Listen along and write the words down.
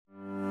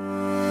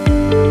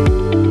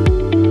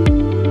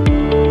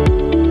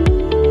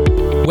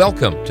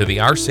Welcome to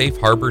the Our Safe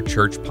Harbor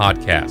Church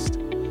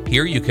podcast.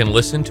 Here you can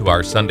listen to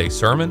our Sunday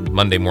sermon,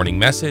 Monday morning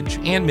message,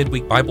 and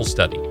midweek Bible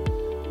study.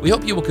 We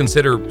hope you will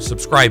consider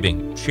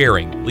subscribing,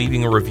 sharing,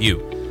 leaving a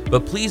review,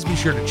 but please be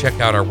sure to check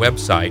out our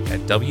website at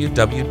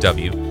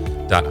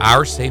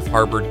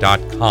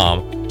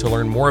www.oursafeharbor.com to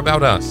learn more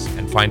about us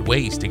and find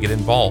ways to get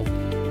involved.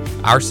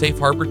 Our Safe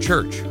Harbor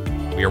Church,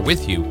 we are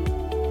with you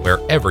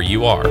wherever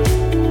you are.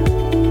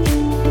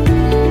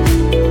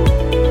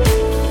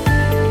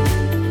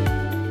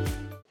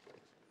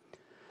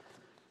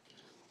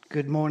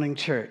 Good morning,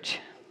 church.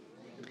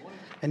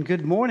 And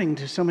good morning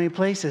to so many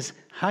places.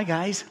 Hi,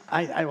 guys.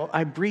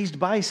 I breezed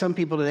by some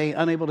people today,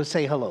 unable to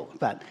say hello.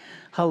 But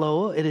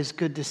hello, it is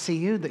good to see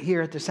you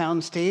here at the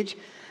sound stage.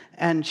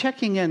 And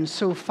checking in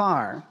so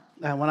far,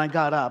 when I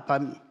got up,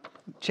 I'm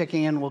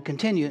checking in will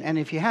continue. And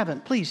if you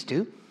haven't, please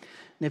do.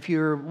 And if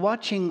you're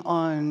watching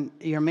on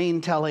your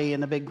main telly in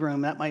the big room,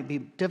 that might be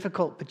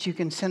difficult, but you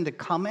can send a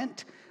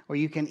comment or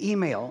you can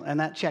email, and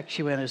that checks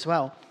you in as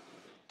well.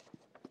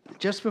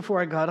 Just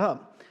before I got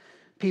up,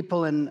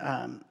 people in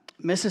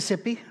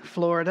Mississippi,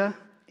 Florida,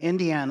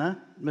 Indiana,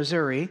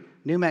 Missouri,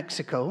 New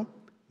Mexico,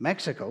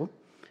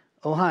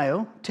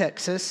 Ohio,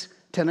 Texas,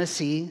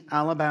 Tennessee,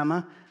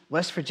 Alabama,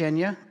 West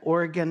Virginia,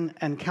 Oregon,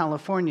 and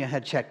California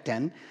had checked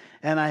in.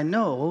 And I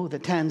know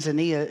that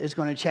Tanzania is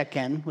going to check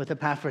in with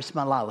Epaphras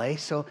Malale.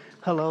 So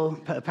hello,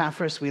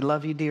 Epaphras, we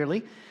love you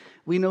dearly.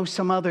 We know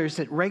some others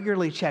that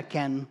regularly check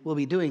in will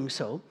be doing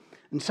so.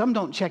 And some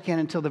don't check in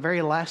until the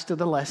very last of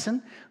the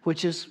lesson,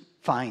 which is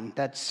fine.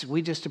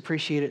 We just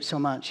appreciate it so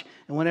much.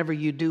 And whenever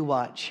you do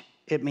watch,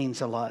 it means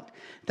a lot.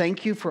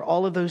 Thank you for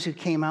all of those who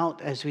came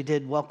out as we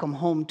did Welcome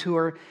Home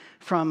Tour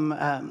from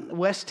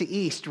west to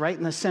east, right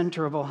in the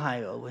center of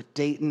Ohio, with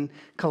Dayton,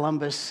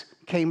 Columbus,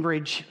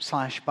 Cambridge /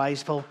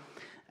 Byesville,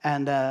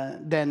 and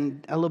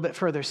then a little bit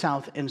further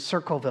south in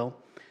Circleville.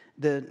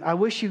 I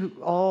wish you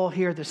all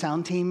here, the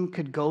sound team,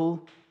 could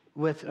go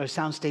with, or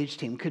soundstage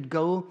team, could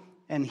go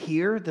and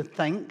hear the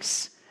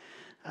thanks.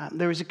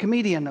 There was a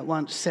comedian that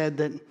once said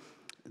that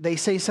they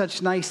say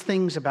such nice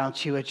things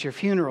about you at your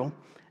funeral,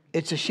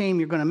 it's a shame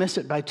you're going to miss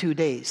it by 2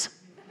 days.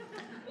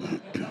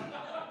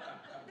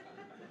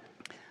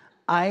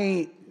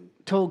 I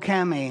told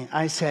Cammie,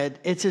 I said,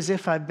 it's as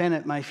if I've been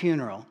at my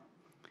funeral.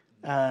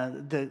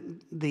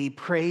 The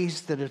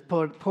praise that is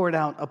poured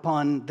out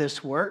upon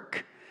this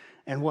work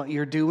and what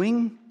you're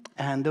doing,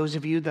 and those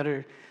of you that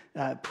are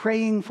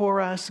praying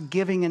for us,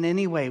 giving in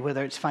any way,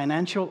 whether it's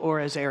financial or,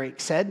 as Eric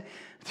said,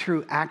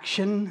 through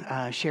action,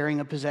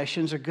 sharing of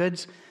possessions or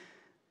goods,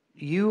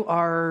 you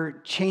are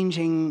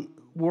changing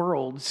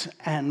worlds.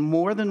 And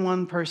more than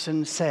one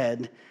person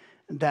said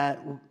that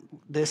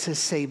this has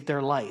saved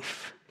their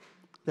life,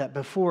 that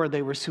before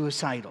they were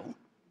suicidal.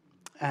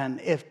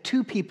 And if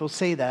 2 people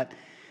say that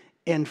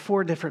in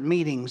 4 different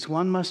meetings,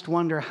 one must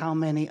wonder how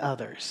many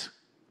others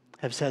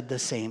have said the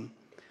same.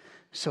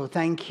 So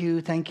thank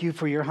you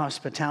for your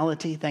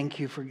hospitality. Thank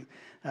you for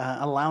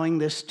allowing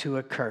this to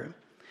occur.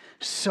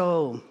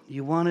 So,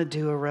 you want to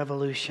do a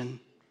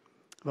revolution.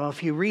 Well,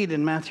 if you read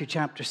in Matthew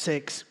chapter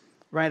 6,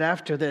 right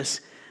after this,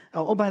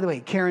 by the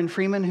way, Karen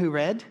Freeman, who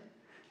read,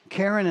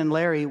 Karen and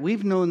Larry,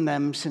 we've known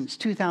them since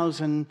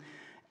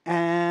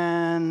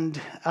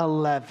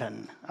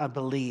 2011, I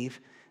believe,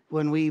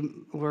 when we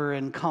were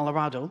in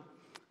Colorado.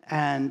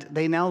 And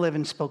they now live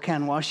in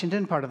Spokane,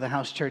 Washington, part of the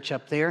house church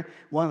up there,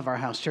 one of our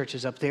house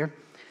churches up there.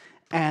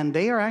 And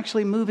they are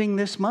actually moving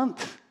this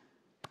month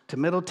to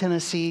Middle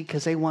Tennessee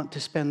because they want to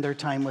spend their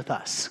time with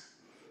us.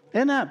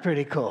 Isn't that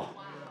pretty cool? Wow.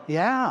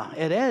 Yeah,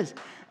 it is.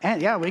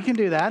 And yeah, we can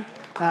do that.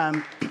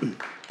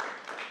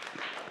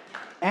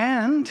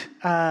 And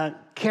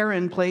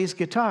Karen plays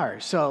guitar,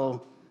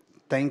 so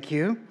thank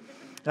you.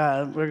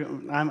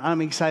 I'm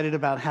excited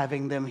about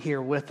having them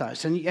here with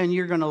us, and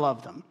you're going to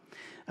love them.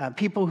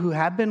 People who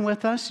have been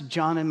with us,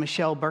 John and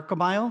Michelle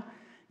Berkebile,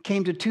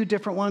 came to 2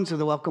 different ones of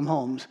the Welcome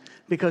Homes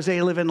because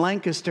they live in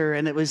Lancaster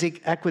and it was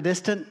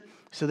equidistant.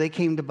 So they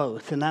came to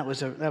both, and that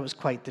was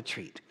quite the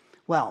treat.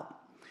 Well,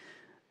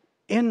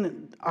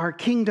 in our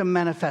Kingdom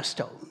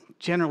Manifesto,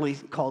 generally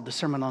called the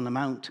Sermon on the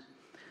Mount,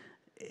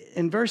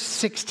 in verse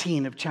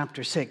 16 of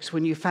chapter 6,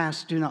 when you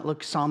fast, do not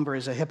look somber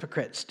as the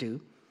hypocrites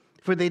do,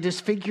 for they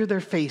disfigure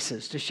their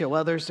faces to show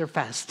others they're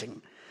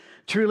fasting.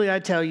 Truly, I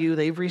tell you,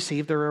 they've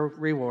received their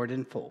reward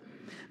in full.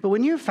 But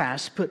when you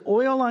fast, put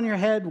oil on your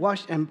head,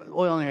 and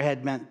oil on your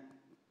head meant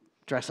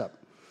dress up,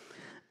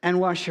 and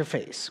wash your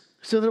face,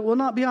 so that it will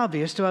not be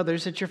obvious to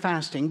others that you're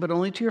fasting, but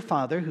only to your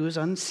Father who is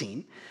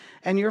unseen.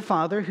 And your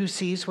Father who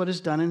sees what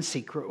is done in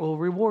secret will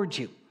reward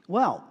you.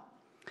 Well,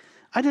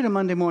 I did a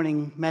Monday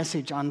morning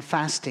message on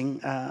fasting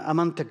a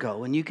month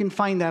ago, and you can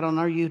find that on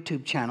our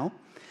YouTube channel.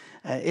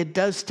 It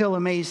does still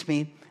amaze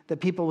me that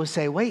people will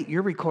say, wait,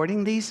 you're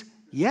recording these?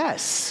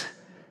 Yes.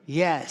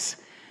 I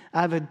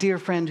have a dear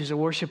friend who's a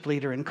worship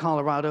leader in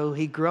Colorado.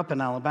 He grew up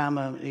in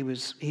Alabama.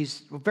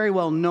 He's very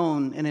well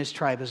known in his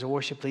tribe as a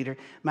worship leader,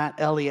 Matt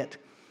Elliott.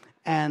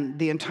 And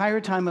the entire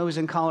time I was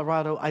in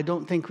Colorado, I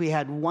don't think we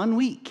had 1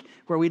 week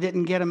where we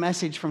didn't get a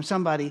message from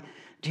somebody,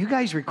 do you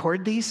guys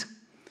record these?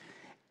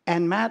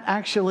 And Matt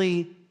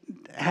actually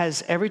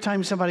has, every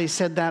time somebody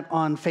said that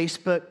on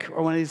Facebook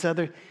or one of these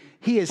other,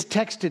 he has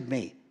texted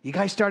me, "You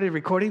guys started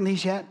recording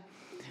these yet?"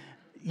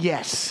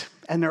 Yes,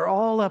 and they're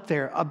all up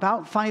there,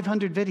 about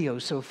 500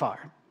 videos so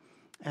far.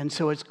 And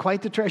so it's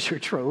quite the treasure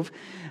trove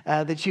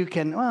that you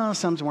can, well,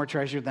 some's more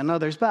treasured than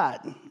others,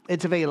 but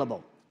it's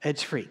available.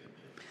 It's free.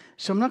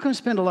 So I'm not going to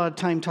spend a lot of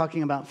time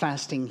talking about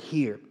fasting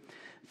here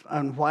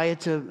and why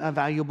it's a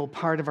valuable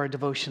part of our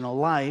devotional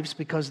lives,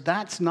 because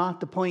that's not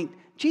the point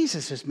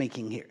Jesus is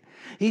making here.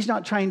 He's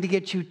not trying to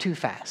get you to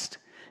fast.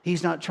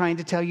 He's not trying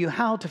to tell you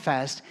how to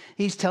fast.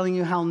 He's telling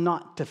you how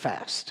not to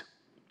fast.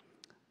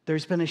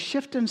 There's been a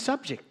shift in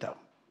subject, though,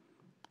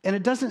 and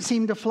it doesn't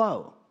seem to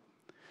flow,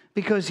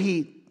 because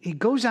he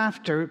goes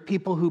after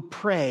people who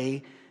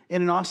pray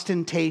in an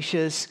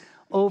ostentatious,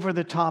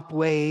 over-the-top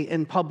way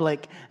in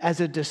public as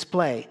a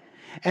display.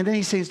 And then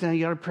he says, "Now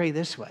you got to pray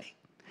this way."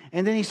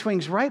 And then he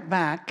swings right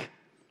back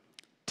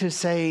to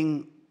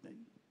saying,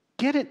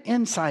 get it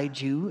inside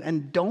you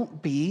and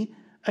don't be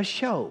a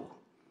show.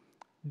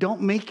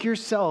 Don't make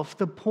yourself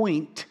the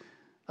point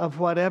of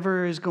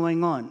whatever is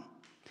going on.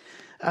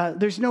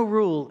 There's no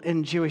rule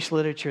in Jewish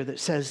literature that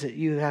says that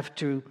you have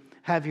to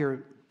have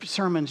your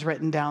sermons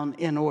written down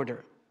in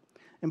order.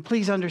 And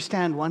please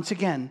understand, once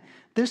again,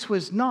 this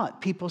was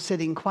not people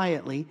sitting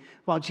quietly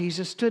while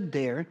Jesus stood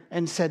there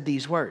and said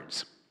these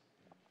words.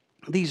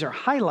 These are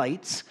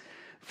highlights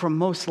from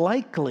most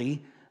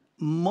likely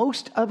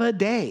most of a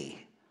day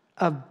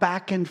of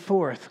back and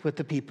forth with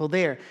the people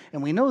there.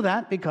 And we know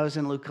that because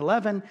in Luke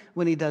 11,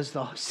 when he does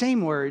the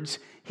same words,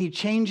 he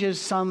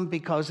changes some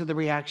because of the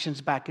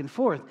reactions back and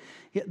forth.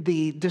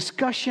 The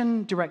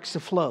discussion directs the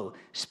flow.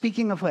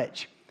 Speaking of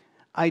which,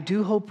 I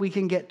do hope we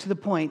can get to the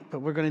point, but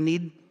we're going to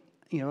need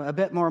a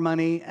bit more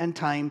money and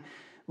time,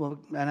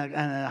 and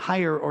a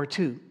hire or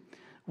two,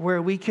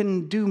 where we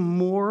can do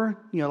more,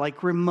 like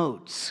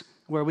remotes,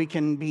 where we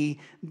can be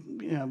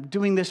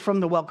doing this from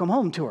the Welcome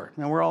Home tour,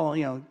 and we're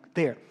all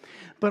there.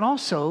 But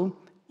also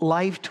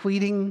live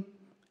tweeting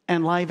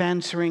and live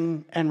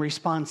answering and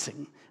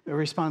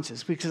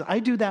responses, because I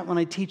do that when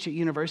I teach at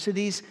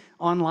universities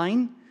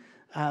online.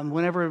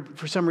 Whenever,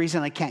 for some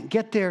reason, I can't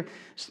get there.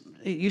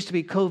 It used to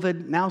be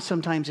COVID. Now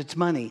sometimes it's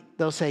money.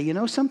 They'll say, "You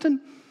know something?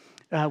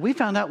 We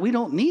found out we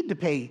don't need to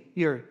pay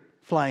your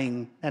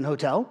flying and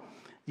hotel.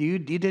 You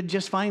did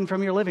just fine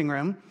from your living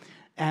room."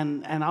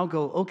 And I'll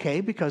go,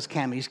 "Okay," because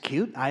Cammie's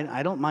cute.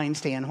 I don't mind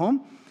staying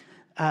home.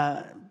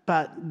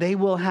 But they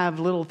will have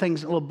little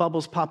things, little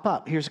bubbles pop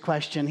up. Here's a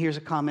question, here's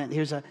a comment,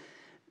 here's a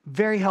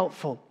very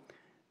helpful.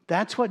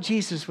 That's what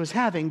Jesus was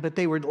having, but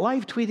they were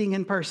live tweeting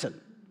in person.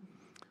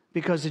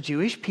 Because the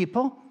Jewish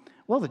people,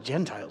 well, the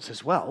Gentiles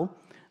as well,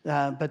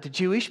 but the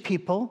Jewish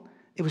people,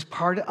 it was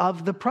part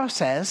of the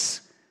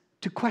process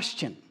to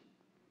question,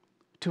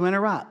 to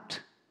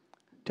interrupt,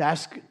 to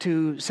ask,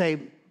 to say,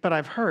 "But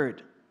I've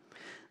heard."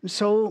 And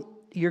so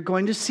you're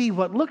going to see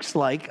what looks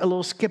like a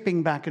little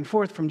skipping back and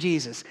forth from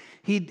Jesus.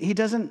 He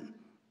doesn't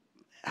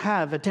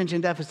have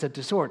attention deficit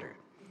disorder.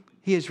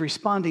 He is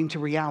responding to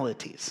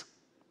realities.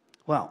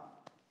 Well,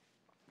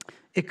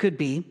 it could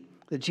be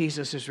that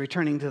Jesus is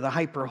returning to the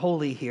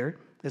hyper-holy here,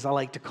 as I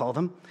like to call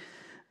them,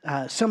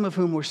 some of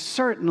whom were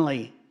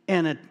certainly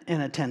in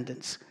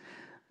attendance.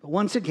 But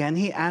once again,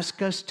 he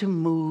asks us to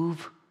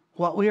move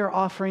what we are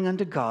offering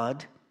unto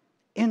God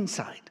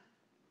inside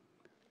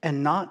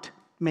and not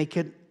make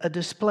it a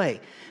display.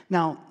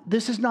 Now,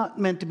 this is not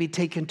meant to be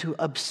taken to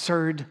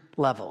absurd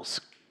levels.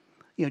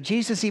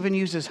 Jesus even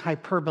uses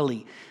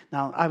hyperbole.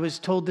 Now, I was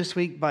told this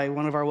week by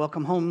one of our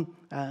Welcome Home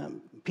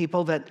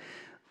people that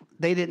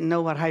they didn't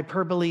know what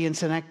hyperbole and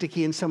synecdoche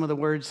and some of the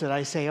words that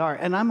I say are.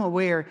 And I'm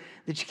aware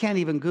that you can't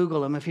even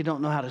Google them if you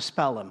don't know how to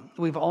spell them.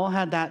 We've all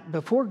had that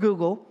before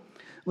Google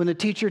when the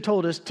teacher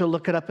told us to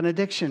look it up in a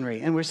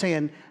dictionary. And we're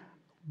saying,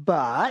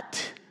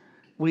 but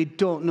we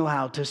don't know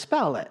how to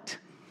spell it.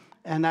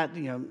 And that,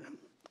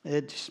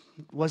 it just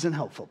wasn't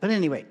helpful. But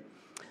anyway,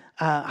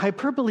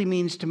 hyperbole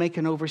means to make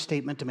an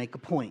overstatement, to make a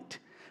point.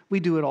 We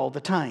do it all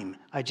the time.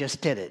 I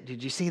just did it.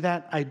 Did you see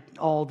that?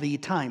 All the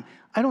time.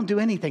 I don't do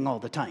anything all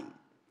the time.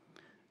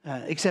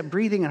 Except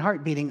breathing and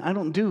heart beating. I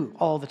don't do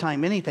all the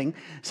time anything.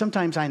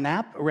 Sometimes I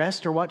nap,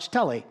 rest, or watch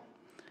telly.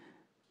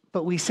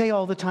 But we say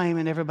all the time,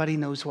 and everybody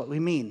knows what we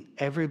mean.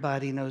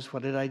 Everybody knows,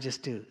 what did I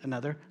just do?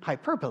 Another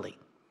hyperbole.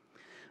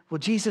 Well,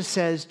 Jesus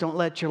says, don't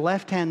let your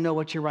left hand know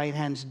what your right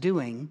hand's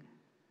doing.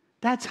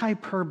 That's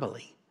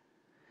hyperbole.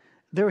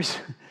 There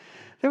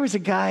was a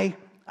guy,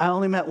 I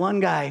only met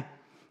one guy,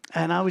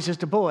 and I was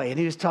just a boy, and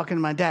he was talking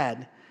to my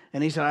dad.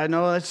 And he said, "I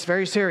know that's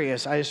very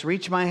serious. I just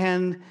reach my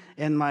hand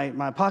in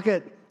my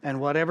pocket,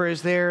 and whatever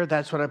is there,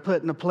 that's what I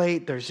put in the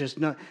plate. There's just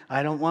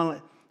I don't want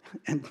it."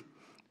 And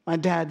my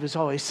dad was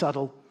always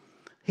subtle.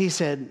 He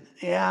said,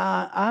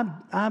 "Yeah,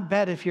 I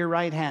bet if your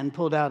right hand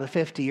pulled out a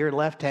 50, your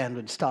left hand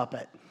would stop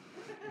it."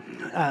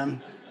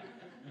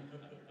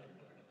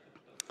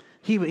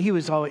 He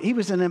was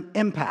an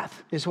empath,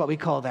 is what we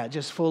call that,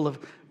 just full of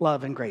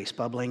love and grace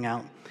bubbling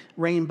out.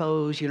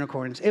 Rainbows,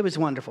 unicorns. It was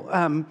wonderful.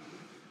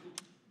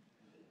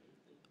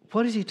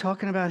 What is he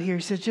talking about here?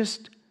 He says,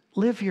 just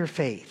live your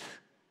faith.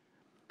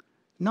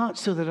 Not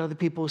so that other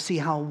people see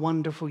how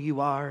wonderful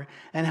you are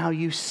and how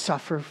you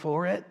suffer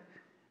for it.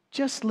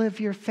 Just live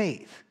your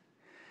faith.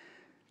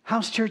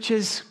 House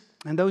churches,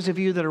 and those of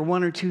you that are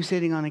one or two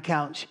sitting on a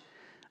couch,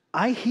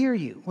 I hear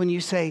you when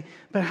you say,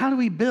 but how do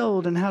we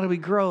build and how do we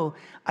grow?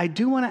 I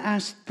do want to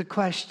ask the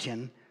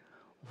question,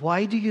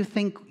 why do you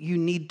think you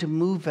need to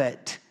move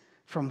it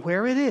from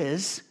where it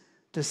is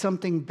to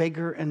something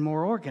bigger and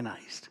more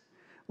organized?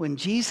 When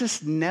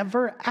Jesus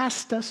never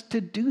asked us to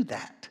do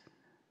that,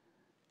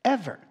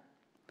 ever.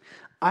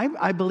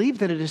 I believe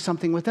that it is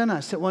something within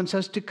us that wants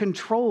us to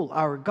control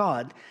our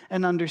God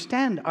and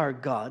understand our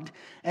God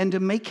and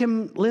to make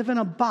him live in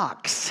a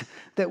box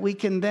that we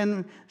can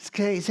then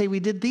say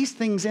we did these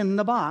things in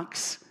the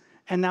box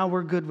and now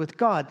we're good with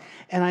God.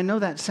 And I know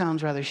that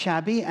sounds rather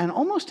shabby and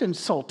almost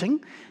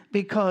insulting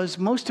because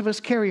most of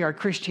us carry our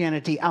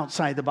Christianity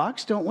outside the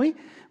box, don't we?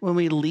 When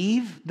we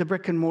leave the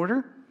brick and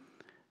mortar.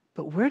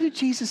 But where did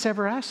Jesus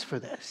ever ask for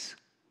this?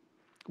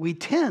 We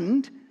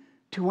tend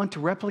to want to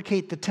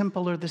replicate the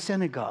temple or the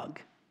synagogue.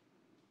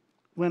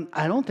 When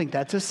I don't think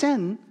that's a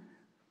sin,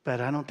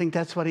 but I don't think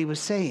that's what he was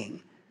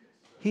saying.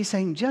 He's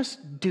saying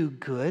just do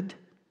good,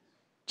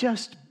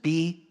 just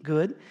be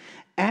good.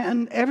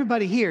 And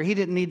everybody here, he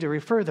didn't need to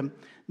refer them,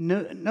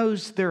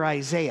 knows their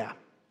Isaiah.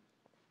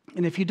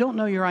 And if you don't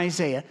know your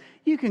Isaiah,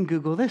 you can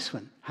Google this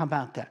one. How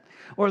about that?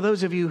 Or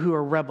those of you who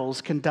are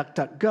rebels can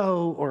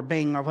DuckDuckGo or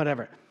Bing or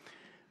whatever.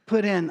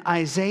 Put in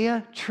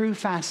Isaiah true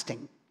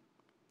fasting.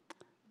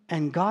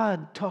 And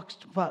God talks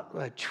about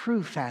what a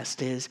true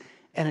fast is,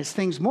 and it's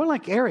things more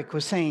like Eric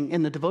was saying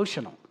in the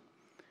devotional.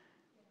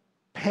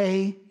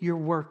 Pay your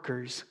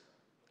workers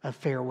a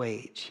fair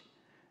wage.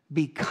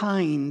 Be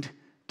kind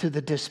to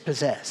the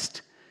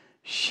dispossessed.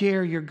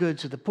 Share your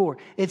goods with the poor.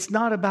 It's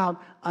not about,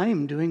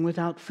 I'm doing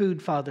without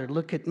food, Father,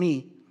 look at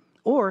me.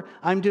 Or,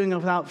 I'm doing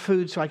without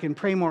food so I can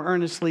pray more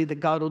earnestly that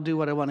God will do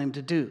what I want him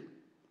to do.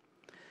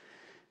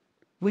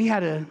 We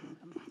had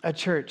a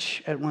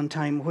church at one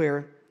time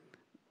where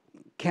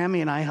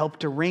Cammie and I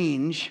helped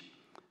arrange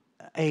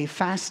a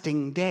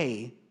fasting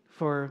day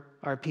for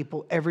our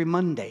people every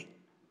Monday.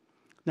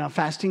 Now,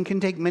 fasting can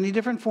take many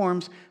different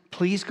forms.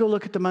 Please go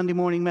look at the Monday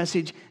morning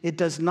message. It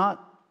does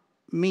not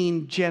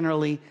mean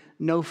generally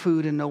no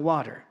food and no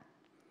water.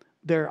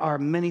 There are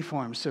many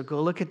forms, so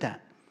go look at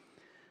that.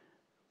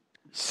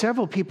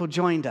 Several people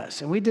joined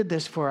us, and we did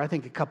this for, I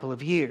think, a couple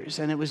of years,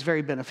 and it was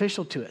very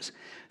beneficial to us.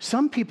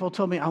 Some people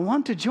told me, I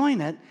want to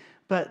join it,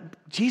 but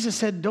Jesus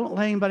said, don't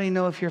let anybody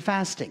know if you're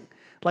fasting.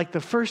 Like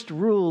the first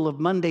rule of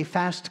Monday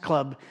Fast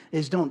Club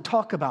is don't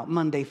talk about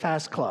Monday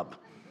Fast Club.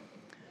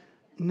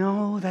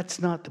 No, that's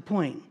not the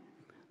point.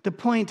 The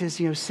point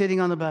is, sitting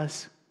on the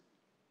bus.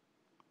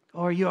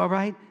 Oh, are you all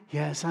right?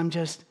 Yes, I'm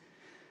just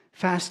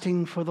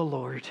fasting for the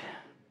Lord.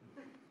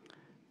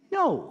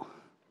 No.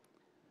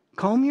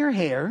 Comb your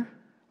hair,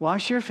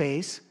 wash your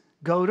face,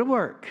 go to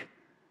work.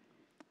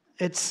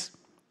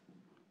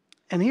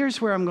 And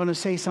here's where I'm going to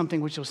say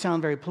something which will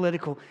sound very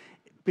political,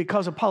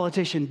 because a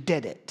politician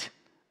did it.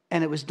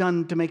 And it was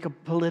done to make a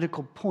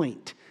political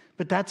point.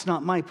 But that's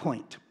not my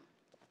point.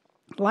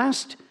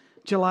 Last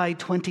July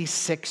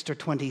 26th or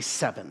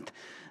 27th,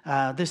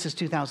 this is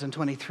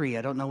 2023,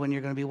 I don't know when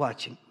you're going to be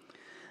watching,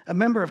 a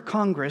member of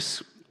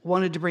Congress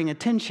wanted to bring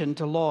attention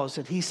to laws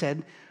that he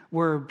said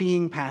were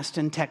being passed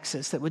in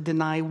Texas that would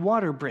deny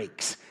water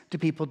breaks to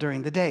people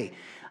during the day.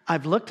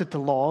 I've looked at the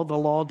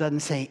law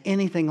doesn't say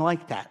anything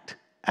like that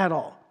at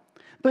all.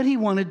 But he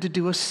wanted to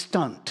do a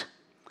stunt.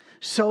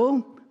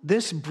 So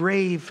this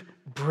brave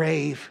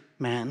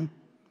man,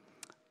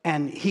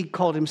 and he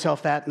called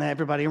himself that, and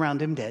everybody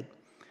around him did,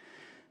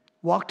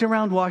 walked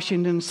around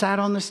Washington, sat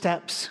on the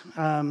steps,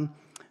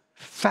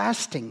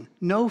 fasting,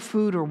 no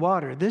food or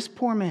water. This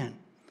poor man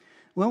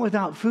went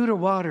without food or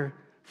water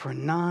for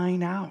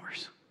 9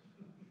 hours.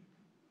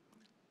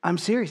 I'm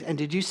serious. And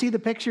did you see the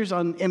pictures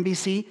on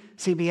NBC,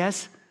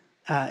 CBS,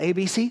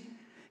 ABC?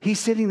 He's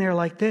sitting there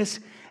like this,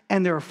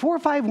 and there are 4 or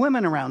 5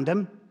 women around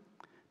him,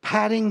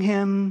 patting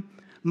him,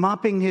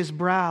 mopping his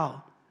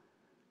brow.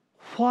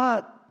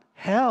 What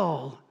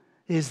hell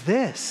is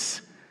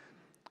this?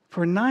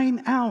 For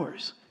 9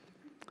 hours.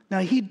 Now,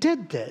 he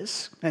did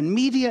this, and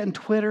media and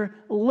Twitter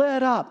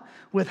lit up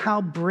with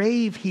how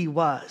brave he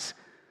was,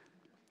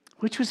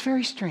 which was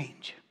very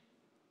strange,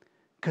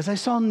 because I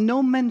saw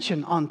no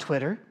mention on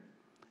Twitter,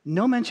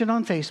 no mention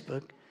on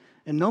Facebook,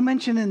 and no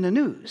mention in the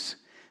news.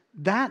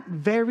 That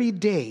very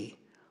day,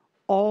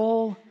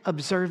 all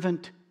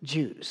observant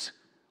Jews,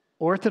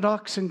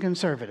 Orthodox and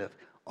conservative,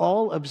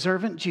 all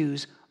observant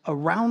Jews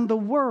around the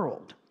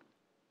world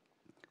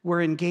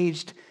were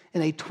engaged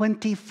in a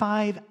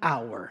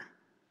 25-hour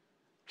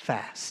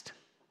fast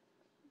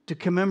to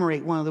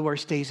commemorate one of the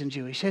worst days in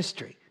Jewish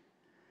history.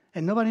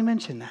 And nobody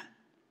mentioned that.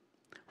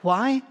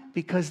 Why?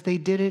 Because they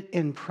did it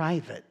in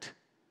private.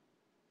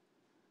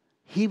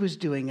 He was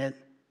doing it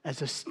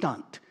as a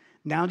stunt.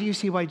 Now do you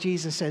see why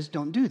Jesus says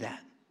don't do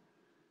that?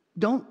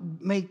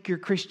 Don't make your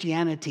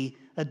Christianity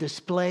a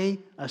display,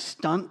 a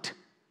stunt.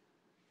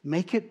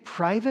 Make it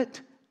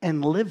private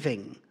and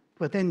living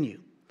within you.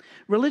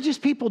 Religious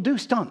people do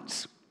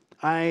stunts.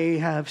 I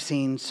have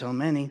seen so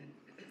many.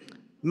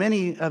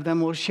 Many of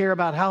them will share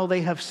about how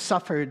they have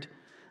suffered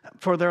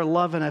for their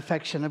love and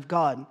affection of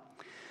God.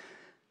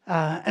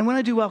 And when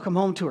I do welcome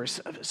home tours,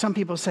 some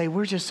people say,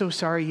 we're just so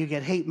sorry you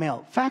get hate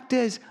mail. Fact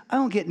is, I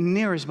don't get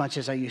near as much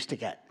as I used to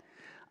get.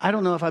 I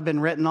don't know if I've been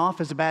written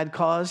off as a bad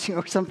cause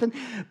or something,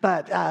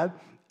 but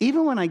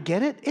even when I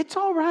get it, it's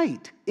all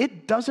right.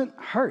 It doesn't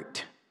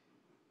hurt.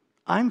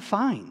 I'm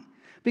fine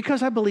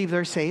because I believe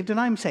they're saved and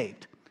I'm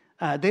saved.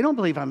 They don't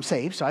believe I'm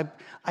saved, so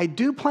I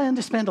do plan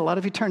to spend a lot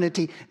of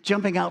eternity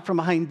jumping out from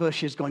behind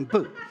bushes going,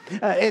 boo.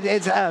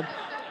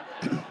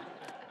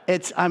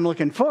 I'm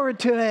looking forward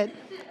to it.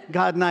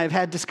 God and I have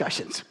had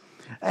discussions.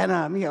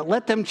 And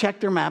let them check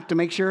their map to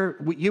make sure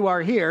you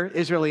are here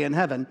is really in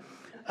heaven.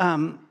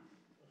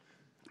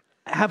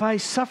 Have I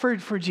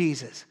suffered for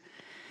Jesus?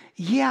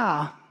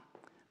 Yeah,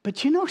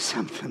 but you know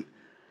something?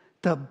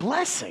 The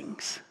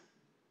blessings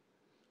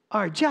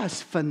are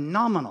just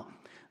phenomenal.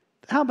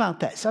 How about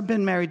this? I've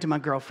been married to my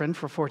girlfriend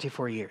for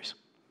 44 years.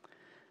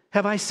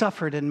 Have I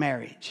suffered in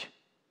marriage?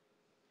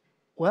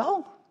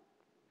 Well,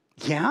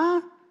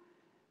 yeah.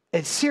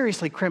 It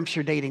seriously crimps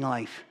your dating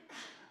life.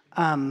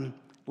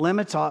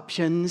 Limits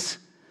options.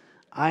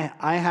 I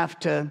have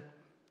to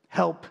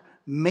help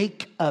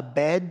make a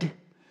bed.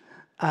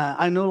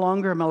 I no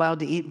longer am allowed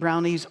to eat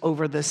brownies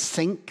over the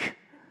sink.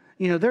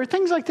 There are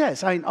things like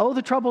this.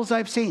 The troubles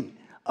I've seen.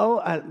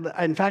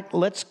 In fact,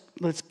 let's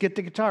get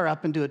the guitar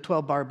up and do a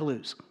 12-bar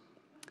blues.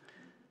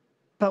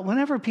 But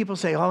whenever people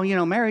say,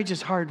 marriage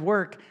is hard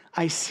work,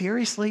 I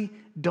seriously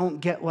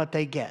don't get what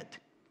they get.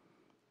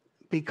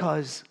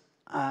 Because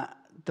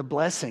the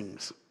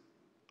blessings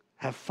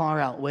have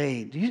far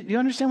outweighed. Do you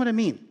understand what I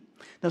mean?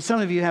 Now, some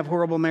of you have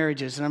horrible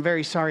marriages, and I'm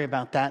very sorry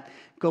about that.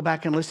 Go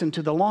back and listen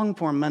to the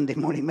long-form Monday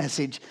morning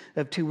message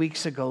of 2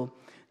 weeks ago,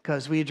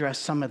 because we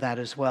addressed some of that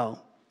as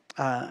well.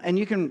 And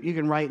you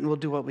can write, and we'll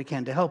do what we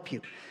can to help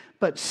you.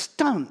 But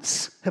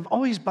stunts have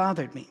always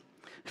bothered me.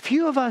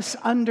 Few of us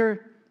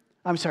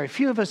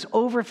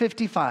over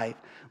 55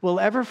 will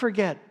ever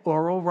forget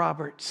Oral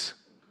Roberts,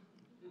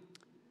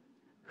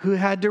 who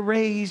had to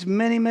raise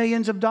many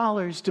millions of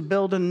dollars to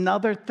build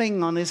another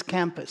thing on his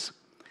campus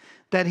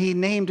that he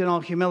named in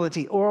all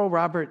humility Oral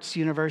Roberts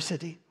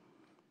University.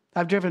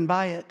 I've driven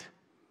by it,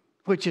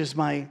 which is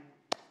my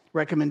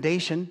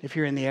recommendation if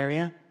you're in the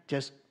area.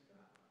 Just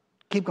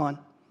keep going.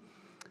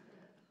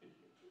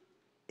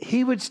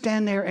 He would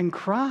stand there and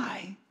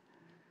cry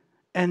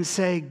and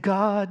say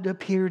God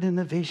appeared in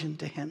a vision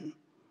to him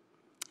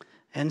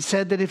and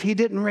said that if he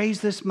didn't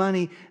raise this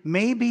money,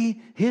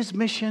 maybe his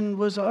mission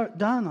was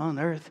done on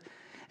earth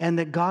and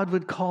that God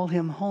would call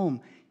him home.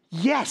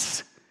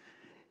 Yes,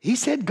 he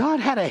said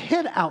God had a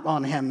hit out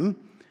on him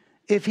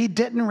if he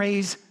didn't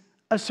raise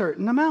a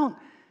certain amount.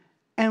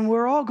 And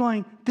we're all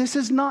going, this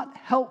is not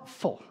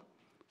helpful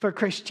for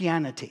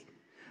Christianity.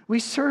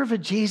 We serve a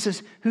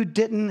Jesus who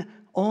didn't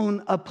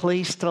own a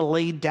place to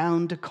lay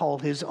down to call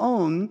his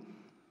own.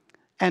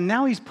 And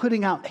now he's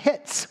putting out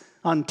hits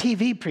on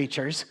TV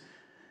preachers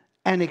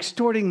and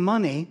extorting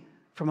money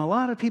from a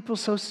lot of people's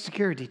Social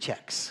Security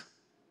checks.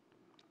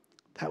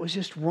 That was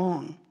just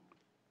wrong.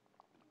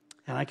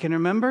 And I can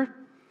remember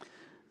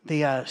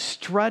the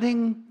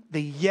strutting,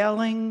 the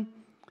yelling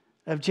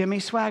of Jimmy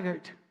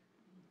Swaggart.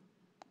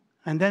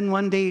 And then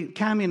one day,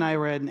 Cammie and I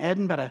were in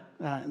Edinburgh,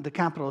 the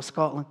capital of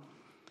Scotland,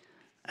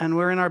 and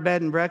we're in our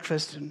bed and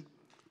breakfast and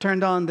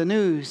turned on the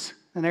news,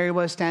 and there he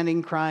was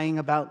standing crying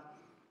about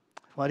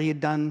what he had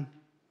done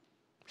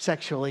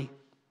sexually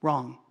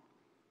wrong.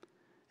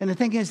 And the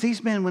thing is,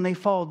 these men, when they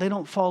fall, they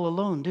don't fall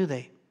alone, do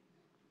they?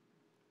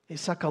 They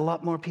suck a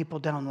lot more people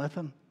down with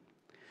them.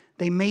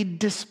 They made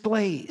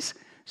displays.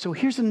 So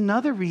here's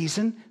another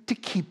reason to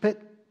keep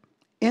it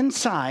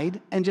inside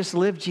and just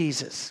live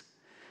Jesus.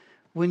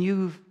 When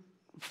you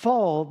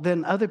fall,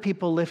 then other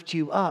people lift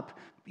you up.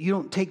 You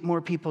don't take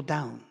more people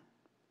down.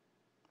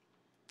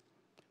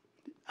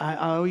 I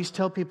always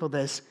tell people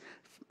this.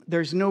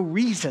 There's no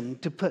reason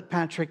to put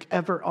Patrick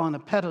ever on a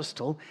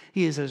pedestal.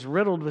 He is as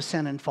riddled with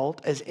sin and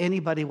fault as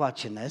anybody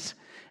watching this,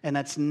 and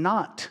that's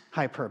not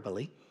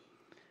hyperbole.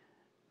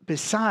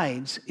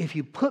 Besides, if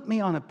you put me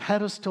on a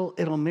pedestal,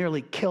 it'll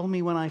merely kill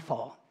me when I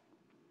fall.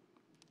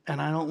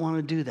 And I don't want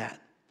to do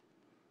that.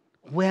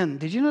 When?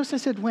 Did you notice I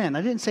said when?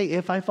 I didn't say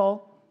if I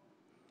fall.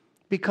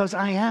 Because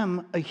I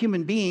am a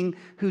human being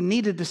who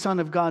needed the Son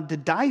of God to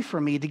die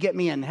for me to get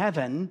me in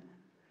heaven.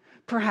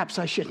 Perhaps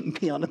I shouldn't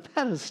be on a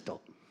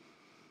pedestal.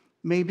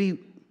 Maybe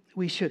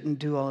we shouldn't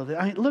do all of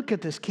that. Look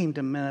at this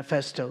Kingdom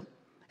Manifesto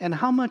and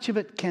how much of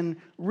it can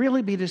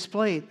really be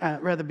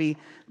be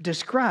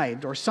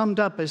described or summed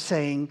up as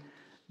saying,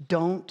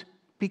 don't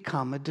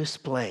become a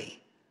display.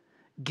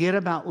 Get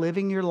about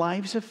living your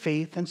lives of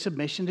faith and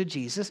submission to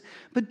Jesus,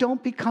 but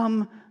don't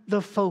become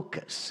the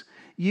focus.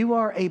 You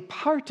are a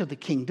part of the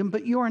kingdom,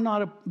 but you are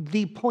not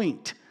the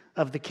point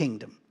of the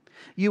kingdom.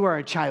 You are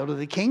a child of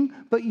the king,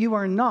 but you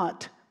are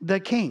not the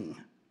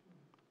king.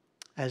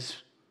 As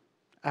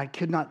I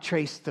could not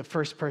trace the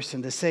first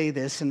person to say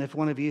this, and if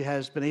one of you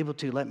has been able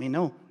to, let me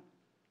know.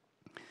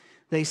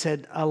 They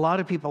said a lot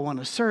of people want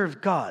to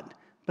serve God,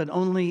 but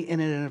only in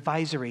an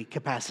advisory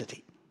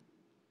capacity.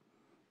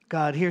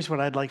 God, here's what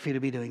I'd like for you to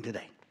be doing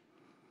today.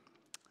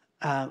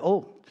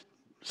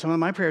 Some of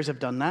my prayers have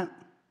done that.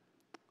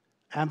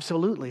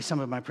 Absolutely, some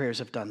of my prayers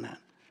have done that.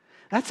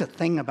 That's a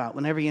thing about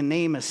whenever you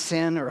name a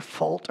sin or a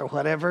fault or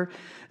whatever,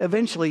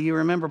 eventually you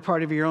remember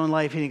part of your own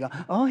life and you go,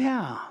 oh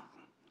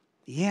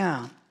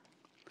yeah.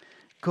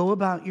 Go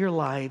about your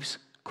lives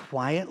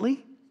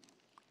quietly.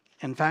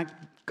 In fact,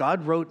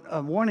 God wrote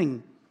a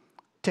warning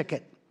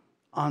ticket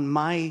on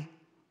my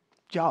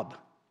job.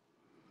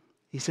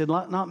 He said,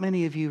 not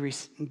many of you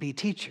be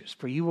teachers,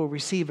 for you will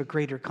receive a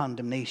greater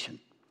condemnation.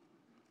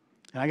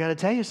 And I got to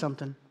tell you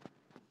something.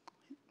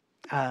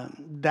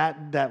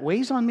 That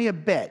weighs on me a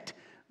bit,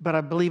 but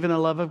I believe in the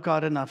love of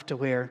God enough to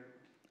where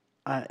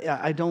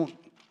I don't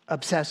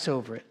obsess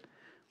over it.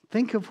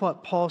 Think of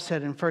what Paul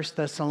said in 1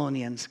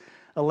 Thessalonians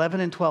 11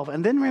 and 12.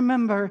 And then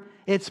remember,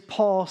 it's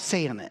Paul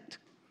saying it.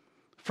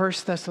 1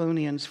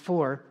 Thessalonians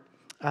 4,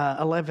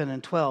 11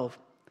 and 12.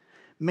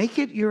 Make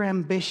it your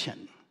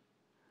ambition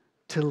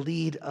to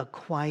lead a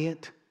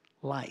quiet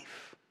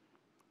life.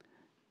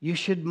 You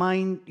should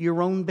mind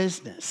your own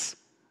business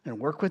and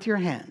work with your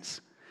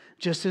hands,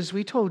 just as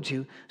we told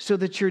you, so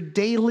that your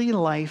daily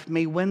life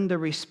may win the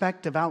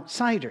respect of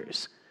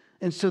outsiders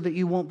and so that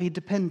you won't be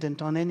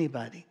dependent on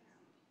anybody.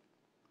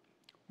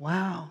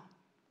 Wow.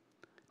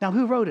 Now,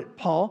 who wrote it?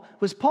 Paul.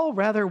 Was Paul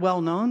rather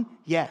well known?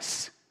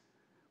 Yes.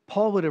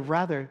 Paul would have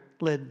rather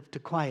lived a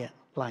quiet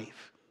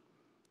life.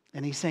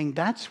 And he's saying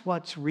that's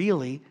what's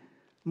really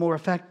more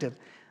effective.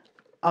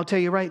 I'll tell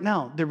you right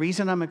now, the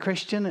reason I'm a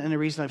Christian and the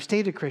reason I've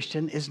stayed a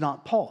Christian is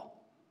not Paul.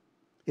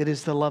 It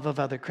is the love of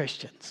other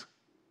Christians.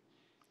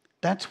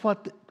 That's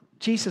what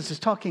Jesus is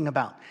talking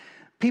about.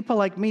 People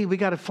like me, we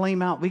got to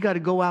flame out. We got to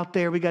go out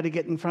there. We got to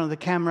get in front of the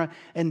camera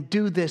and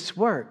do this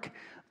work.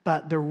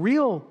 But the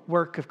real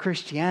work of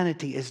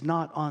Christianity is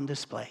not on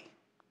display.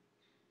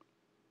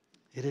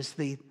 It is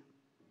the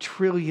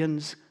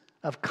trillions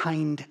of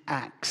kind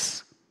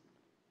acts.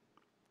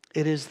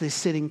 It is the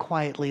sitting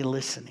quietly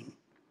listening.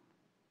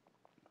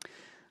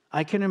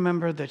 I can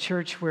remember the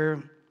church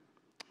where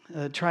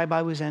the tribe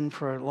I was in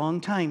for a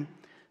long time,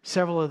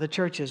 several of the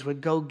churches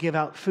would go give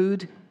out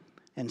food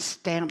and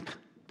stamp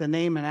the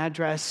name and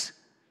address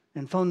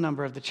and phone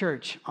number of the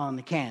church on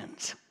the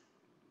cans.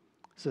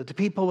 So the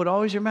people would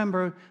always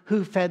remember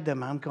who fed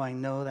them. I'm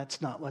going, no,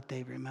 that's not what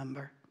they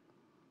remember.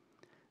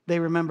 They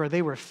remember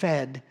they were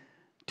fed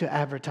to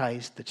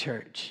advertise the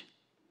church.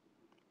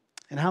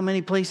 And how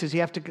many places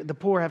the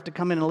poor have to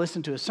come in and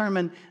listen to a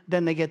sermon,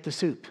 then they get the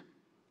soup.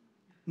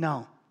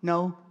 No.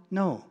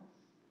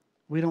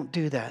 We don't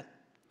do that.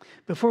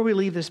 Before we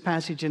leave this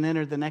passage and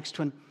enter the next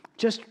one,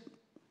 just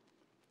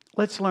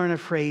let's learn a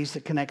phrase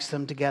that connects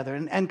them together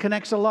and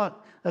connects a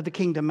lot of the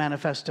Kingdom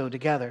Manifesto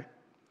together.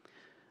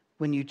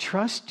 When you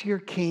trust your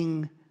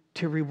King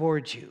to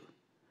reward you,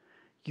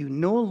 you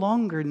no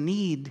longer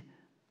need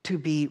to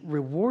be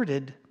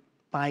rewarded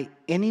by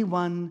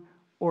anyone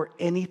or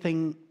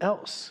anything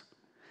else.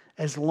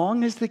 As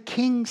long as the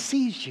King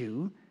sees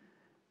you,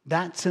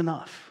 that's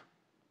enough.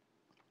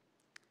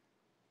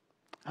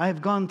 I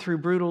have gone through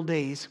brutal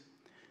days,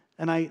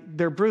 and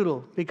they're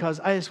brutal because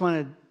I just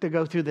wanted to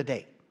go through the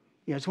day.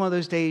 You know, it's one of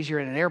those days you're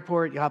in an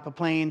airport, you hop a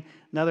plane,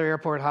 another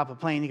airport, hop a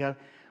plane, you go,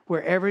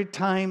 where every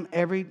time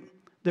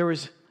there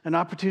was an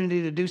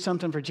opportunity to do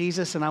something for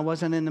Jesus, and I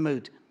wasn't in the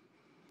mood.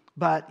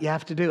 But you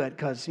have to do it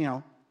because, you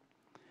know,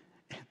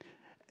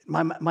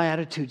 my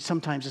attitude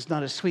sometimes is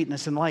not as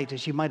sweetness and light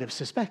as you might have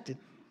suspected.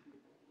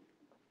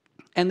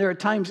 And there are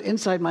times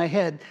inside my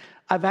head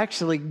I've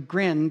actually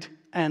grinned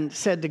and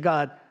said to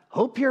God,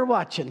 hope you're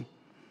watching,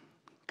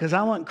 because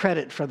I want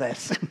credit for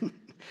this.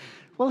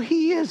 Well,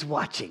 he is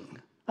watching,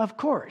 of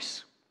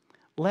course.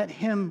 Let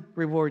him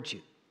reward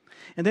you.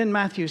 And then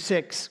Matthew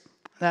 6,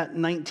 that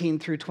 19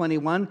 through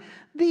 21,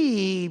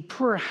 the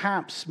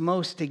perhaps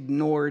most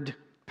ignored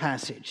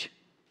passage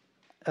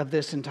of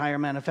this entire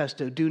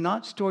manifesto. Do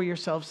not store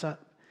yourselves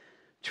up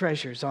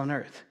treasures on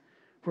earth,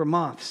 where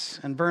moths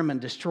and vermin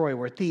destroy,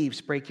 where thieves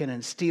break in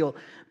and steal.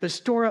 But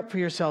store up for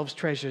yourselves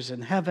treasures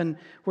in heaven,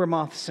 where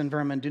moths and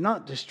vermin do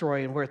not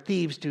destroy, and where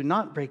thieves do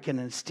not break in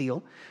and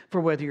steal. For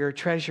where your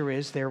treasure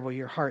is, there will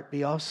your heart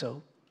be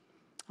also.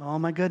 Oh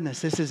my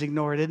goodness, this is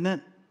ignored, isn't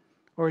it?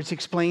 Or it's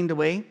explained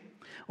away.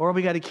 Or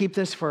we got to keep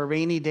this for a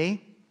rainy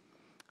day.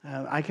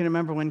 I can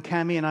remember when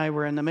Cammie and I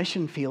were in the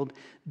mission field,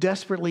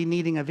 desperately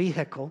needing a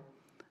vehicle.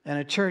 And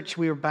a church,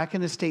 we were back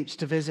in the States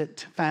to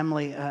visit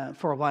family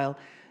for a while.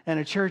 And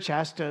a church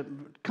asked to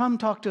come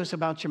talk to us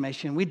about your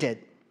mission. We did.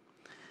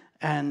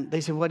 And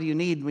they said, what do you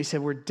need? And we said,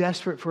 we're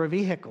desperate for a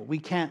vehicle. We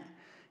can't,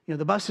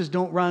 the buses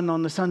don't run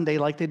on the Sunday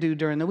like they do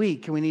during the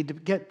week. And we need to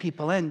get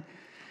people in.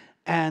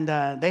 And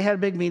they had a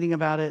big meeting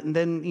about it. And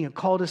then,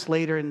 called us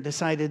later and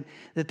decided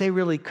that they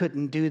really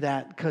couldn't do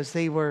that because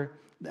they were,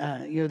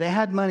 they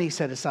had money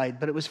set aside,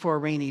 but it was for a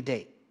rainy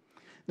day.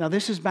 Now,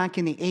 this was back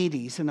in the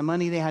 80s, and the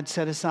money they had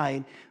set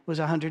aside was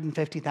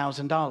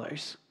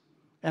 $150,000.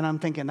 And I'm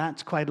thinking,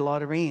 that's quite a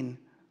lot of rain.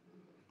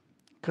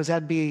 because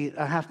that'd be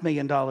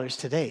 $500,000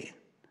 today.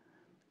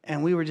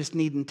 And we were just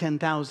needing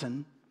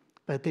 10,000,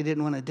 but they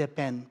didn't want to dip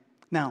in.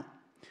 Now,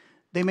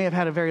 they may have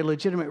had a very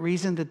legitimate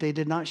reason that they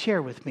did not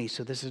share with me,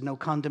 so this is no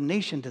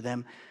condemnation to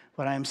them.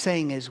 What I'm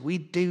saying is we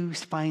do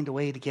find a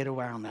way to get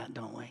around that,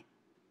 don't we?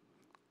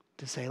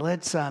 To say,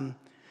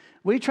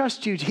 we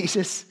trust you,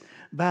 Jesus,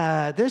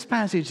 but this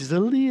passage is a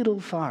little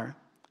far.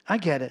 I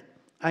get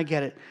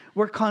it.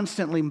 We're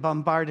constantly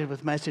bombarded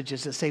with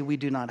messages that say we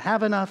do not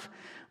have enough,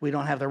 we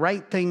don't have the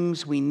right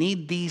things, we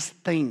need these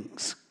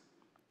things.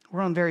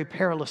 We're on very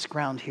perilous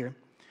ground here.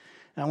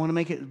 And I want to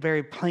make it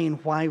very plain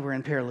why we're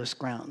in perilous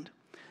ground.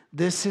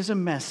 This is a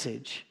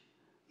message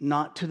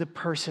not to the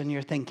person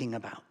you're thinking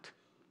about.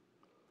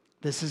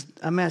 This is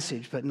a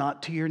message, but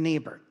not to your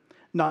neighbor,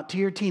 not to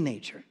your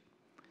teenager.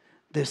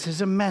 This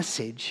is a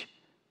message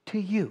to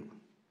you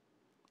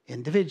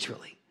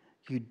individually.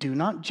 You do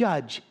not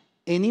judge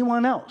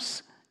anyone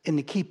else in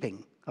the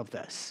keeping of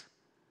this.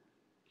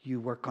 You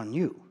work on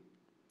you.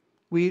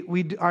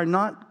 We are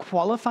not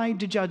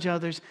qualified to judge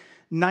others,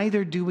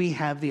 neither do we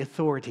have the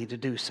authority to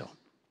do so.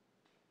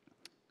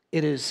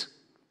 It is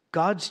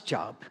God's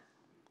job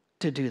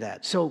to do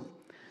that. So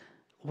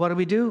what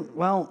do?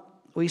 Well,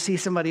 we see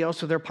somebody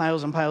else with their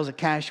piles and piles of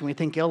cash and we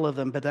think ill of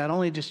them, but that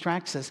only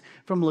distracts us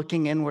from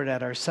looking inward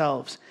at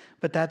ourselves.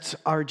 But that's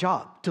our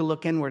job, to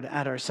look inward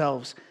at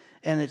ourselves.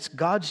 And it's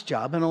God's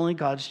job and only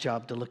God's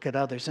job to look at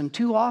others. And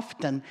too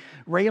often,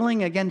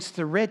 railing against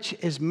the rich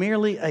is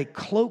merely a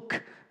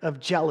cloak of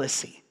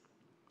jealousy.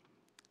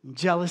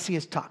 Jealousy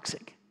is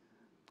toxic.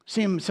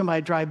 Seeing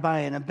somebody drive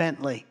by in a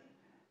Bentley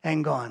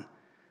and gone,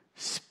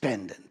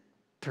 spending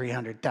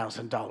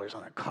 $300,000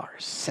 on a car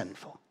is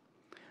sinful.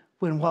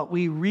 When what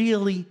we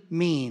really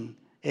mean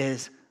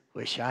is,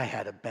 wish I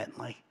had a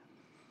Bentley.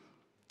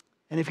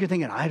 And if you're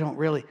thinking, I don't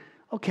really,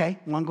 okay,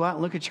 want to go out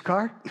and look at your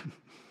car?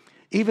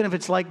 Even if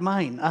it's like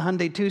mine, a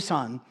Hyundai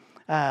Tucson,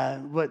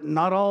 but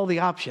not all the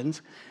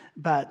options,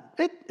 but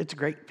it's a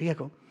great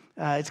vehicle.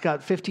 It's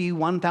got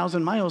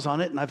 51,000 miles on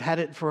it, and I've had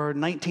it for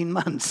 19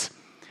 months.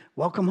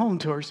 Welcome home,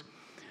 tours.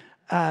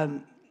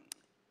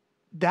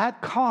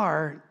 That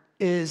car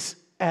is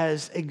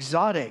as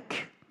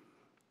exotic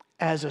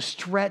as a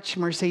stretch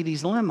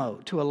Mercedes limo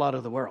to a lot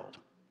of the world.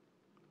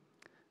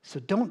 So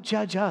don't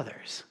judge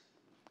others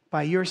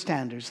by your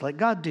standards. Let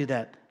God do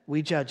that.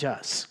 We judge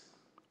us.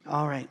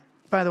 All right.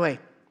 By the way,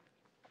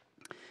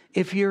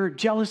 if you're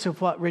jealous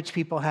of what rich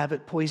people have,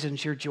 it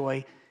poisons your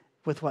joy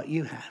with what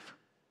you have.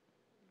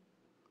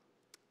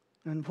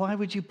 And why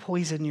would you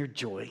poison your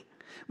joy?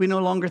 We no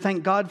longer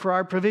thank God for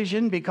our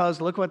provision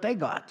because look what they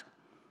got.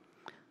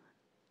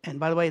 And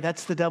by the way,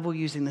 that's the devil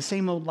using the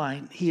same old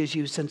line he has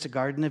used since the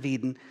Garden of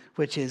Eden,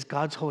 which is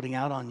God's holding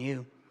out on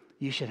you.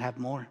 You should have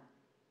more.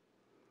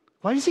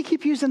 Why does he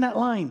keep using that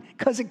line?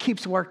 Because it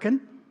keeps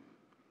working.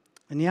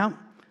 And yeah,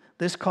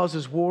 this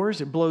causes wars.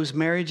 It blows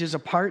marriages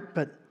apart.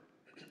 But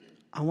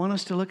I want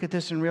us to look at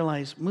this and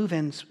realize, move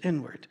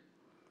inward.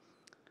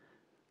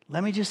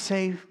 Let me just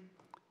say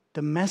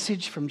the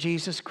message from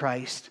Jesus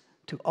Christ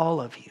to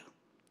all of you.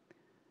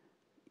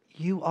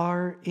 You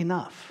are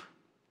enough.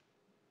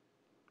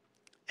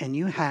 And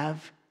you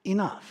have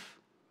enough.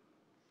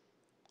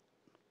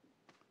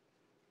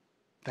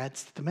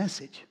 That's the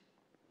message.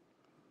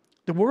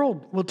 The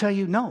world will tell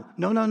you, no,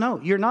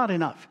 you're not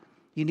enough.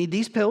 You need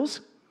these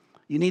pills.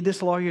 You need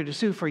this lawyer to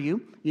sue for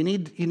you. You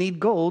need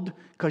gold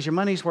because your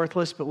money's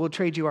worthless, but we'll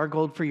trade you our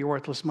gold for your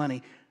worthless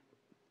money.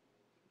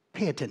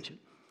 Pay attention.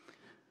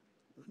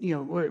 You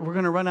know, we're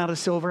going to run out of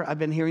silver. I've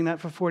been hearing that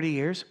for 40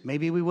 years.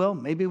 Maybe we will,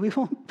 maybe we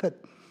won't,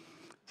 but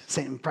the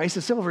same price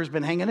of silver has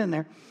been hanging in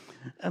there.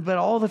 But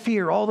all the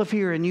fear,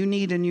 and you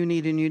need,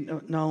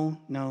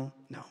 no.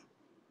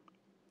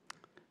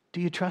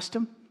 Do you trust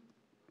him?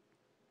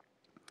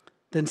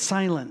 Then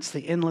silence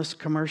the endless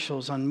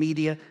commercials on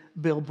media,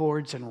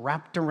 billboards, and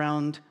wrapped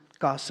around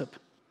gossip.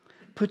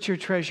 Put your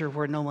treasure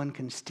where no one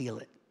can steal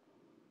it.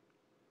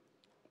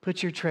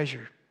 Put your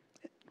treasure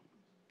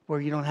where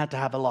you don't have to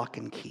have a lock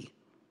and key.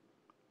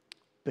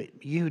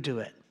 But you do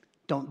it.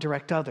 Don't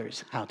direct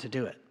others how to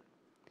do it.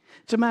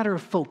 It's a matter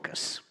of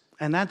focus.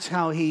 And that's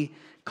how he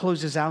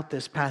closes out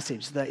this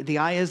passage. The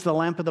eye is the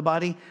lamp of the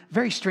body.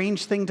 Very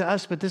strange thing to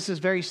us, but this is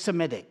very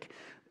Semitic.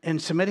 In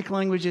Semitic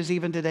languages,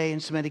 even today, in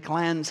Semitic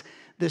lands,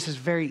 this is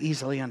very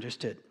easily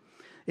understood.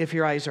 If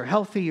your eyes are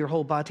healthy, your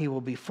whole body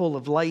will be full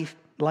of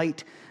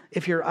light.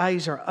 If your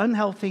eyes are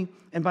unhealthy,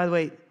 and by the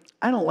way,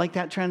 I don't like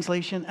that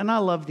translation, and I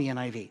love the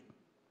NIV.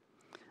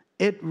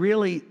 It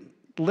really,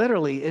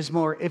 literally is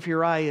more, if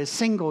your eye is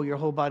single, your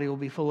whole body will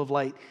be full of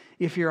light.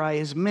 If your eye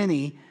is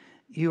many,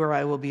 your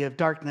eye will be of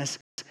darkness.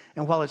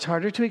 And while it's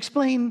harder to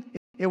explain,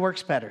 it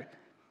works better.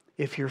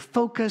 If you're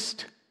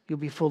focused, you'll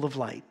be full of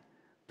light.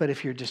 But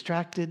if you're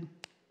distracted,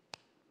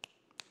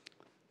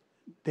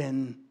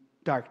 then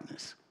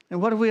darkness.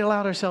 And what have we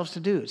allowed ourselves to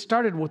do? It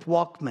started with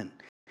Walkman,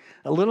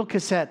 a little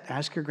cassette,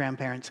 ask your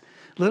grandparents,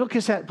 little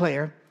cassette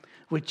player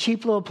with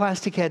cheap little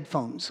plastic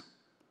headphones.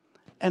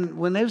 And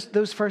when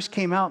those first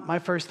came out, my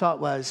first thought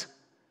was,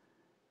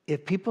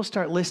 if people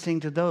start listening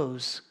to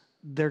those,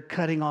 they're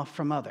cutting off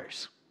from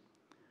others.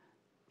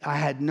 I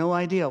had no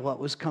idea what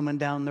was coming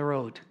down the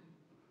road.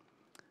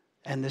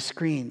 And the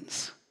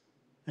screens,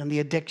 and the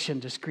addiction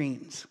to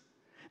screens.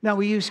 Now,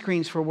 we use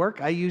screens for work.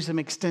 I use them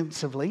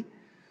extensively.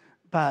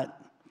 But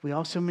we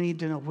also need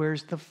to know,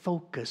 where's the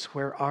focus?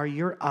 Where are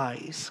your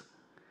eyes?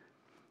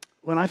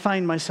 When I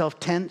find myself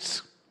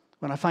tense,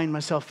 when I find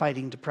myself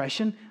fighting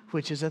depression,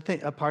 which is a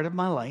part of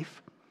my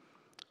life,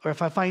 or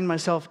if I find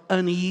myself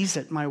unease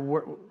at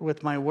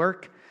with my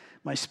work,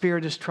 my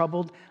spirit is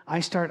troubled, I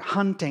start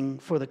hunting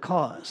for the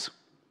cause.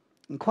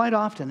 And quite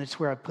often, it's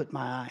where I put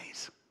my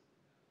eyes.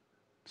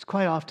 It's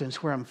quite often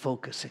it's where I'm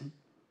focusing.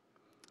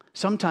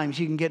 Sometimes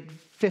you can get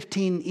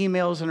 15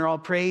 emails and they're all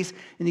praise,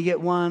 and you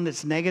get one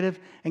that's negative,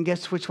 and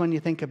guess which one you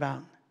think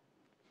about?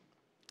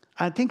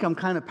 I think I'm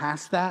kind of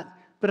past that,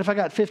 but if I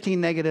got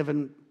 15 negative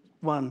and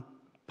one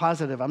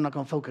positive, I'm not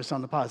going to focus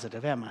on the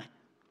positive, am I?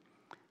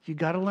 You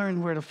got to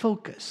learn where to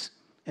focus,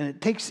 and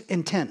it takes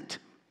intent.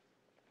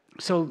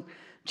 So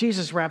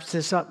Jesus wraps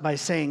this up by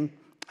saying,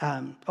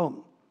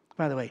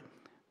 by the way,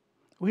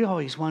 we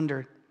always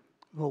wonder,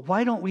 well,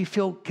 why don't we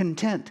feel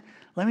content?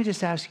 Let me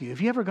just ask you, have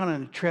you ever gone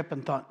on a trip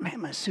and thought,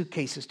 man, my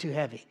suitcase is too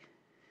heavy?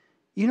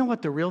 You know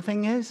what the real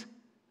thing is?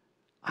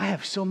 I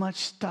have so much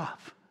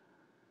stuff.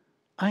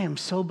 I am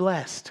so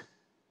blessed.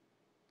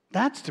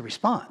 That's the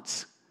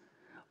response.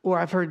 Or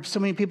I've heard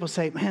so many people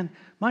say, man,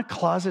 my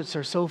closets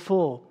are so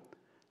full.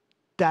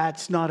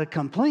 That's not a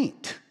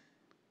complaint.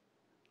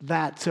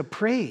 That's a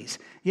praise.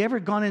 You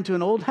ever gone into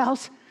an old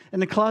house and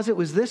the closet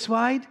was this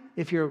wide?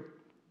 If you're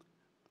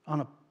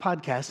on a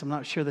podcast, I'm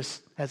not sure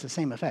this has the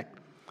same effect.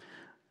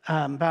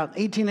 About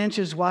 18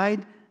 inches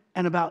wide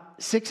and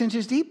about 6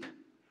 inches deep.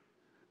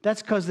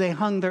 That's because they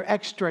hung their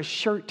extra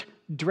shirt,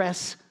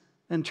 dress,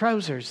 and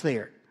trousers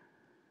there.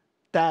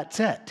 That's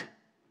it.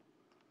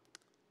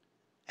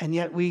 And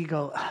yet we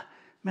go,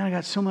 man, I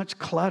got so much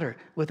clutter,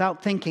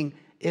 without thinking,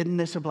 isn't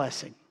this a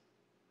blessing?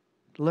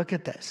 Look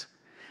at this.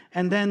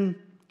 And then,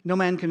 no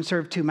man can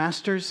serve two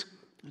masters.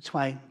 That's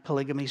why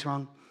polygamy's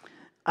wrong.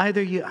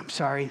 Either you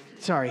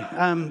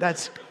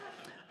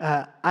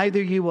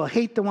will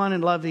hate the one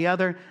and love the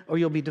other, or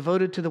you'll be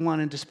devoted to the one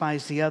and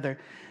despise the other.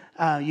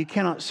 You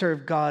cannot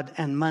serve God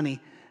and money.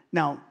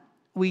 Now,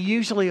 we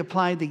usually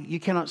apply the you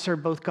cannot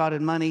serve both God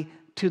and money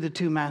to the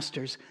two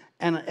masters,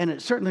 and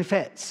it certainly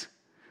fits,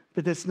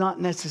 but it's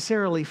not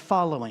necessarily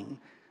following.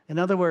 In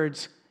other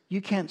words,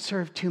 you can't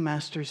serve two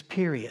masters,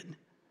 period.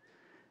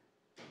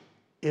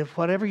 If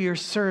whatever you're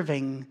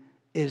serving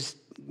is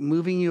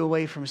moving you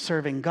away from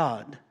serving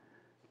God,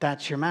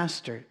 that's your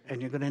master,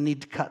 and you're going to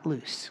need to cut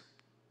loose.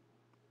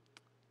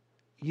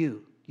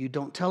 You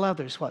don't tell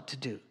others what to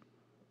do.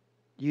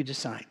 You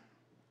decide.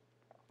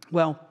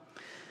 Well,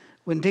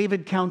 when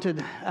David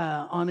counted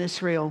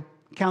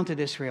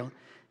Israel,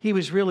 he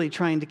was really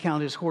trying to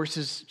count his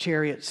horses,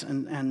 chariots,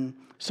 and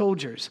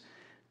soldiers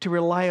to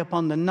rely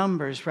upon the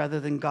numbers rather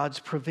than God's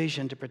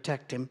provision to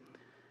protect him.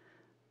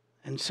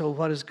 And so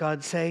what does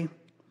God say?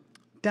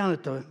 Down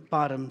at the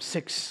bottom,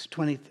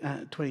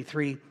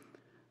 6:23,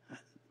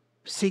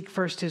 seek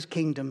first his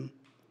kingdom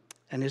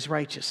and his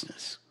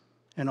righteousness,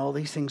 and all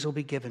these things will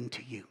be given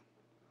to you.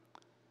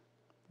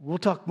 We'll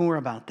talk more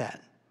about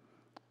that.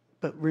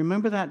 But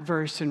remember that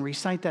verse and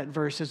recite that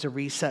verse as a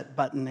reset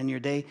button in your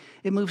day.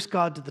 It moves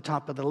God to the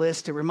top of the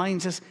list. It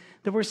reminds us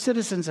that we're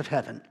citizens of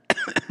heaven.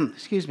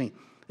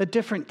 A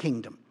different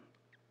kingdom.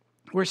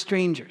 We're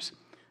strangers.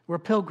 We're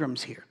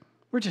pilgrims here.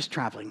 We're just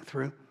traveling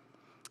through.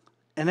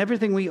 And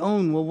everything we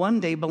own will one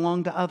day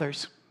belong to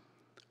others,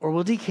 or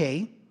will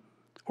decay,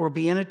 or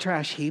be in a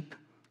trash heap,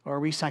 or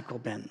a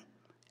recycle bin.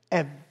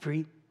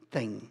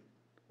 Everything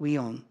we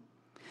own.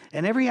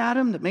 And every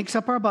atom that makes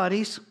up our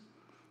bodies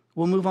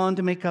will move on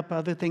to make up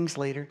other things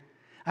later.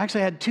 I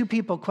actually had two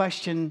people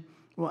question,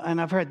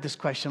 and I've heard this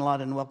question a lot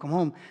in Welcome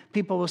Home.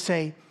 People will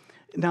say,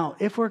 now,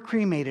 if we're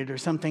cremated or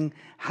something,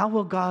 how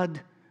will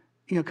God,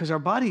 because our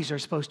bodies are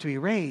supposed to be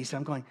raised.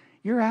 I'm going,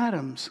 your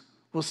atoms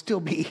will still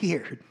be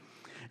here.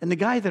 And the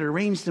guy that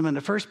arranged them in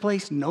the first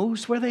place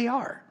knows where they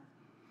are.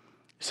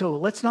 So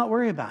let's not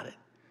worry about it.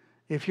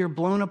 If you're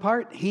blown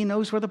apart, he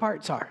knows where the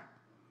parts are.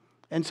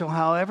 And so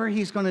however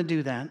he's going to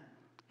do that,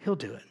 he'll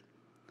do it.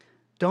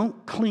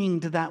 Don't cling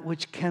to that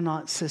which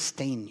cannot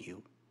sustain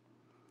you.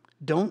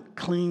 Don't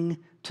cling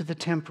to the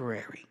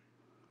temporary.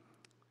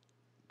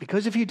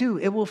 Because if you do,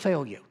 it will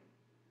fail you.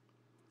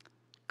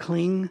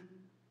 Cling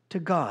to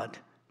God,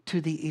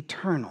 to the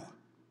eternal.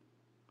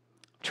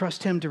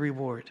 Trust him to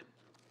reward.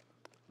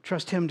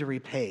 Trust him to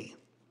repay.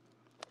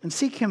 And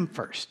seek him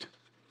first.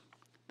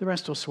 The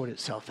rest will sort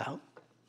itself out.